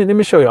 guys. Let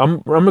me show you.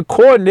 I'm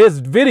recording this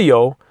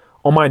video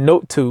on my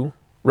Note 2,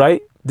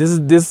 right? This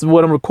is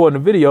what I'm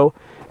recording the video,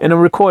 and I'm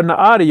recording the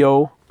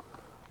audio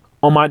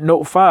on my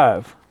Note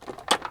 5.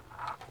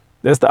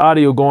 That's the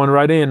audio going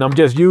right in. I'm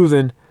just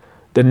using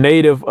the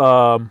native.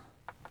 You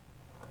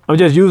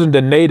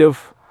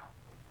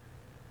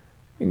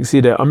can see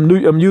that I'm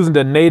using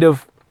the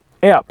native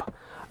app.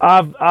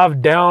 I've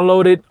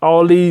downloaded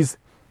all these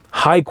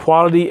high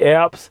quality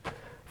apps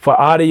for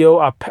audio.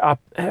 I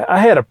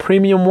had a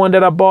premium one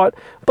that I bought,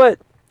 but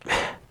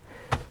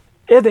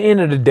at the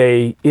end of the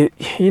day,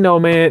 you know,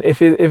 man,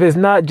 if it's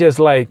not just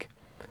like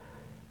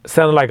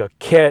sounding like a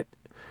cat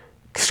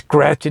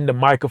scratching the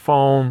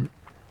microphone,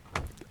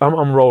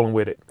 I'm rolling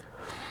with it.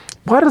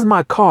 Why does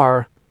my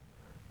car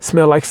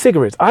smell like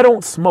cigarettes? I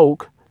don't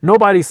smoke.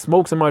 Nobody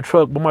smokes in my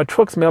truck, but my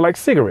truck smells like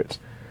cigarettes.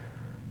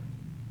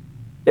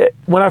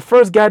 When I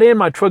first got in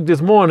my truck this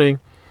morning,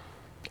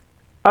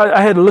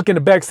 I had to look in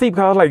the back seat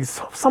because I was like,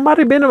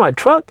 somebody been in my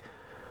truck?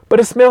 But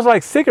it smells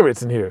like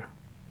cigarettes in here.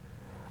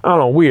 I don't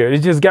know, weird. It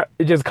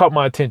just caught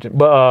my attention.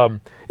 But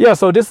yeah,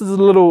 so this is a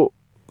little,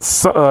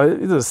 is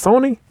it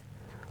Sony?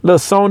 Little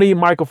Sony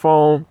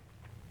microphone.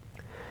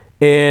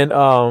 And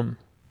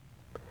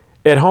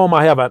at home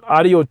I have an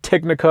Audio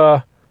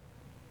Technica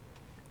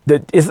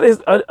that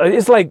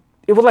it's like,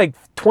 it was like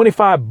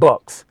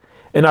 $25,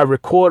 and I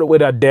recorded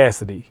with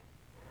Audacity.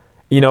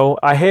 You know,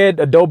 I had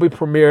Adobe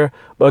Premiere,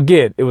 but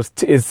again, it was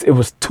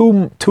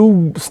too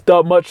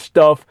much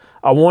stuff.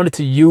 I wanted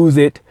to use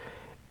it,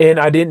 and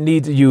I didn't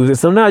need to use it.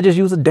 So now I just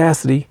use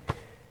Audacity,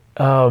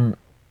 and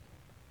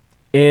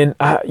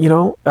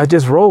I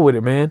just roll with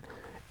it, man.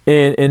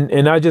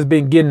 And I just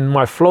been getting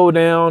my flow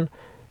down,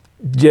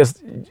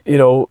 just, you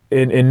know,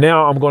 and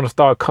now I'm going to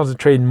start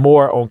concentrating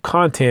more on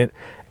content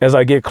as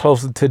I get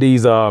closer to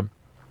these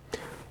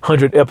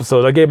 100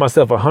 episodes. I gave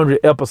myself 100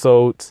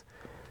 episodes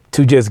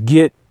to just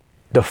get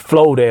the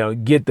flow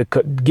down, get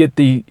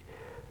the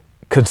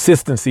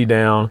consistency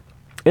down,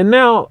 and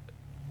now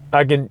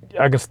I can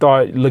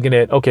start looking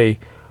at, okay,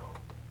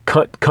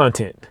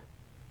 content,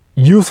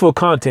 useful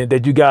content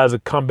that you guys will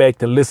come back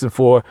to listen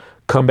for,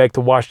 come back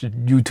to watch the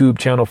YouTube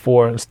channel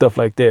for, and stuff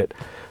like that.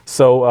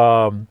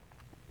 So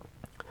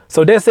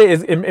so that's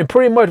it. And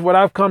pretty much what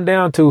I've come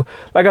down to,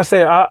 like I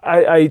said,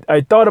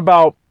 I thought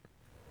about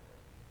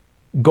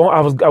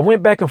I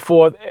went back and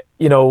forth,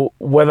 you know,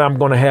 whether I'm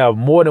going to have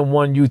more than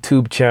one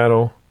YouTube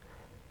channel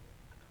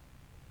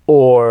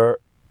or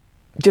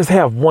just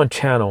have one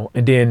channel,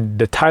 and then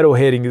the title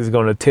heading is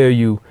going to tell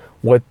you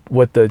what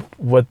it's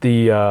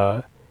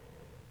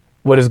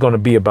going to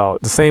be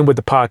about. The same with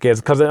the podcast,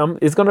 because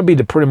it's going to be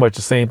pretty much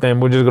the same thing.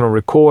 We're just going to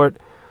record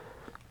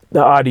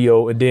the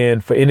audio, and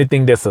then for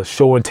anything that's a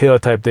show and tell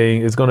type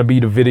thing, it's going to be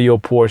the video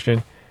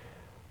portion.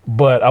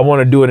 But I want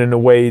to do it in a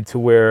way to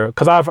where,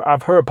 because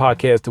I've heard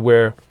podcasts to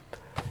where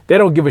they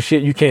don't give a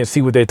shit. You can't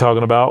see what they're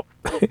talking about,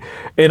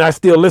 and I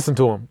still listen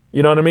to them.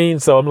 You know what I mean?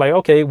 So I'm like,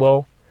 okay,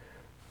 well,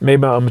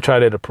 maybe I'm gonna try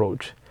that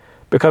approach,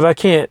 because I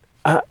can't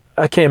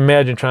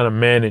imagine trying to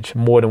manage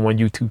more than one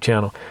YouTube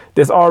channel.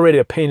 There's already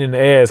a pain in the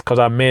ass because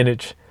I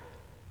manage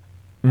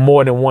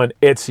more than one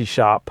Etsy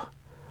shop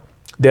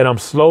that I'm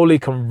slowly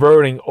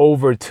converting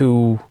over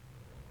to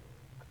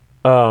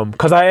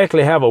because I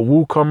actually have a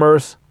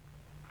WooCommerce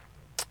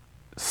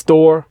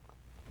store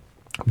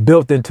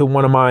built into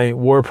one of my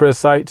WordPress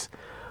sites,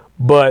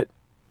 but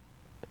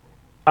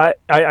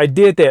I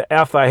did that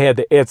after I had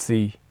the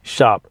Etsy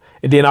shop,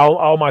 and then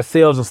all my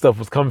sales and stuff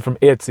was coming from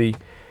Etsy,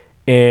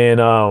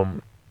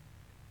 and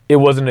it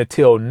wasn't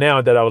until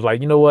now that I was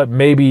like, you know what,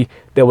 maybe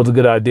that was a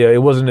good idea.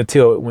 It wasn't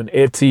until when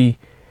Etsy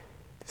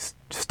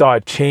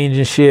started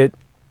changing shit,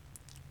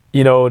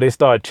 they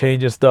started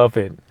changing stuff,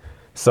 and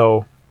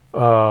so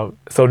now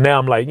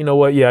I'm like, you know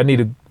what, yeah, I need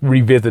to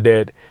revisit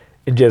that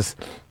and just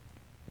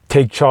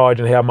take charge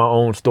and have my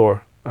own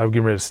store. I'm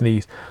getting ready to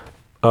sneeze.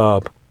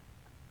 But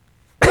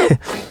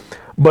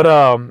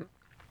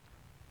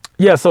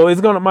yeah, so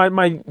it's my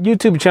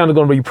YouTube channel is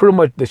gonna be pretty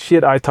much the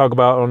shit I talk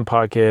about on the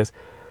podcast.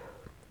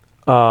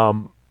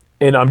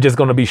 And I'm just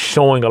gonna be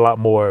showing a lot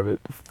more of it.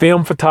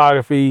 Film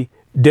photography,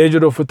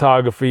 digital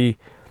photography,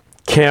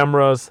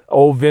 cameras,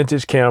 old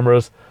vintage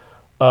cameras,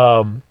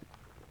 my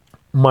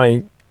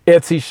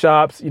Etsy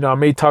shops, I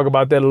may talk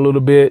about that a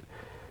little bit.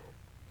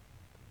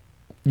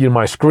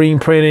 My screen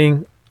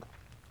printing,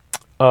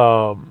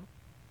 working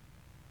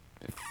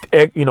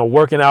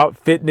out,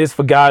 fitness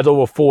for guys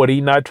over 40,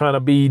 not trying to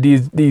be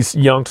these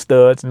young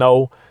studs,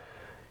 no,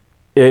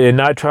 and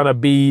not trying to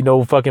be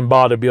no fucking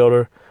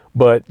bodybuilder,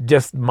 but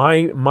just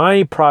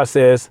my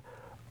process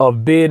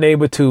of being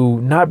able to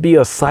not be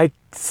a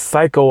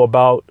psycho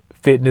about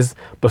fitness,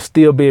 but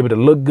still be able to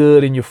look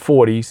good in your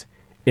 40s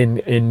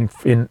in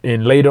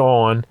later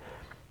on,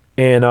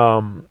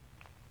 and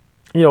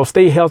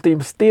stay healthy,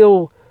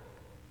 still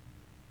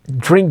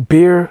drink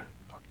beer,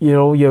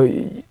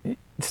 you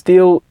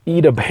still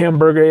eat a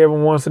hamburger every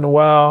once in a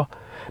while.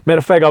 Matter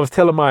of fact, I was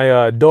telling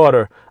my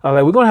daughter, I was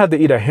like, we're gonna have to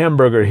eat a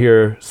hamburger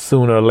here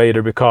sooner or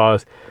later,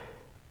 because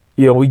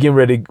we getting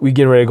ready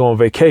to go on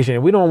vacation,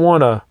 and we don't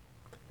want to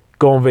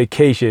go on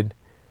vacation,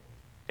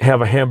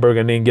 have a hamburger,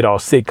 and then get all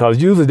sick,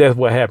 because usually that's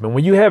what happens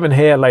when you haven't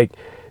had like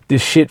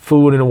this shit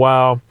food in a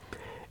while,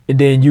 and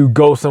then you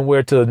go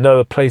somewhere to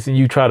another place and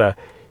you try to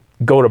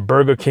go to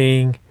Burger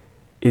King.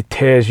 It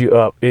tears you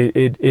up.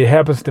 It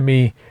happens to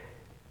me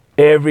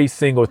every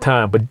single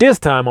time. But this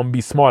time I'm gonna be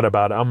smart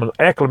about it. I'm gonna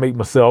acclimate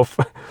myself,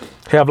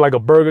 have like a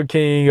Burger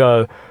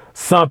King,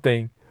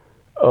 something.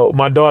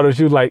 My daughter,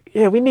 she was like,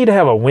 yeah, we need to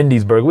have a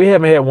Wendy's burger. We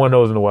haven't had one of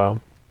those in a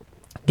while.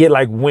 Get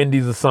like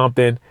Wendy's or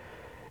something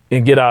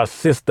and get our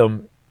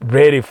system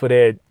ready for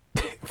that,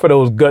 for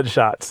those gut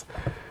shots.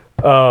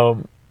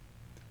 And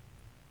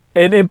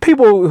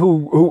people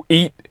who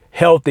eat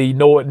healthy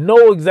know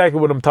exactly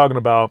what I'm talking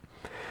about.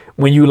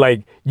 When you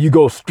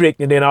go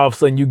strict, and then all of a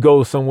sudden you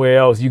go somewhere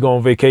else, you go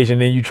on vacation,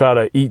 and then you try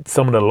to eat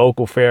some of the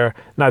local fare.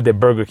 Not that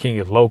Burger King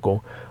is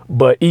local,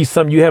 but eat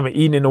something you haven't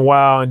eaten in a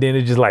while, and then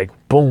it's just like,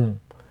 boom.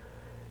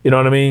 You know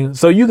what I mean?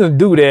 So you can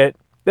do that.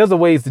 There's a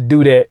ways to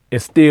do that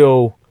and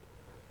still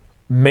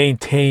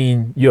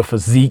maintain your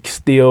physique,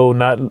 still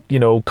not,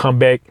 come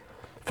back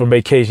from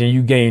vacation,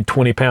 you gain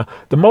 20 pounds.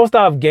 The most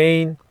I've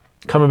gained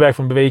coming back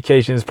from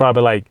vacation is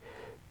probably like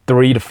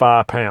 3 to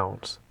 5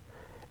 pounds.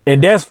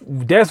 And that's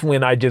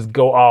when I just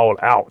go all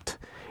out.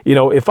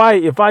 If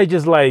I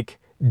just like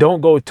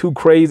don't go too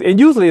crazy, and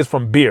usually it's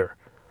from beer.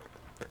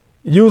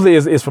 Usually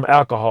it's from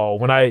alcohol.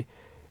 When I,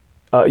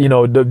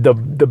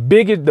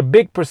 the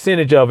big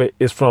percentage of it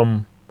is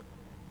from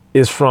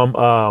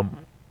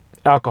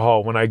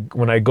alcohol.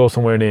 When I go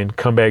somewhere and then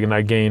come back and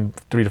I gain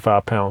 3 to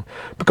 5 pounds,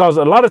 because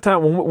a lot of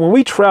time when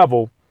we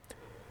travel,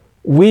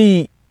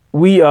 we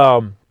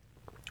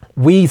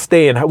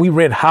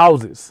rent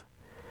houses.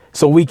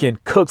 So we can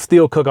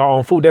still cook our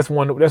own food. That's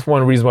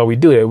one reason why we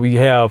do it. We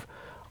have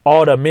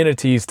all the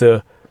amenities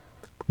to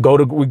go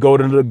to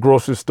the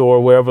grocery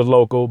store, wherever's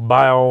local,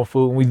 buy our own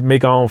food, and we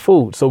make our own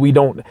food. So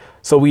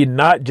we're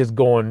not just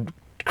going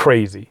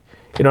crazy.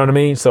 You know what I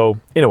mean? So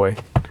anyway,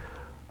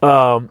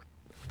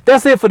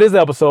 that's it for this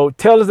episode.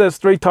 Tell us at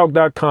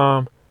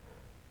straighttalk.com.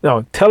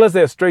 No, tell us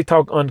at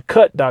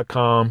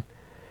straighttalkuncut.com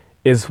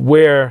is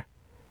where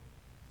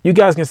you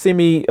guys can send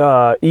me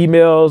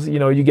emails.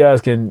 You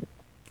guys can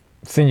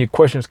send your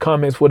questions,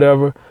 comments,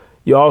 whatever.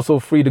 You're also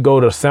free to go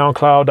to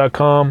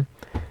soundcloud.com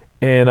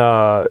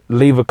and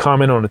leave a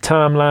comment on the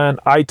timeline.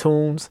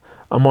 iTunes.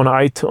 I'm on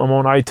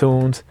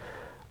iTunes.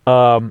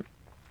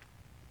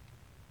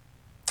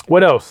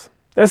 What else?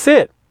 That's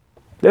it,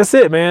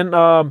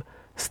 man.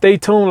 Stay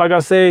tuned. Like I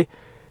say,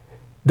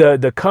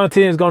 the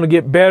content is going to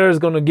get better. It's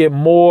going to get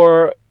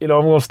more. I'm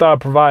going to start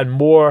providing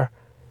more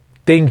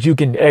things you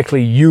can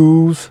actually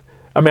use.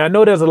 I mean, I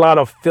know there's a lot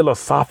of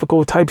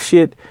philosophical type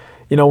shit,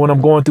 when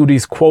I'm going through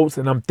these quotes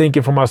and I'm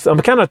thinking for myself,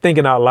 I'm kind of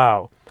thinking out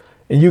loud,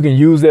 and you can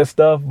use that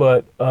stuff.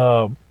 But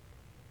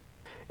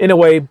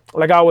anyway,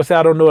 like I always say,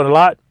 I don't know it a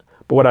lot,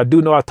 but what I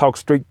do know, I talk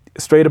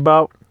straight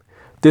about.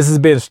 This has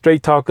been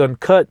Straight Talk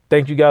Uncut.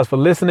 Thank you guys for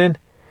listening,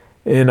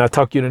 and I'll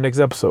talk to you in the next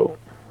episode.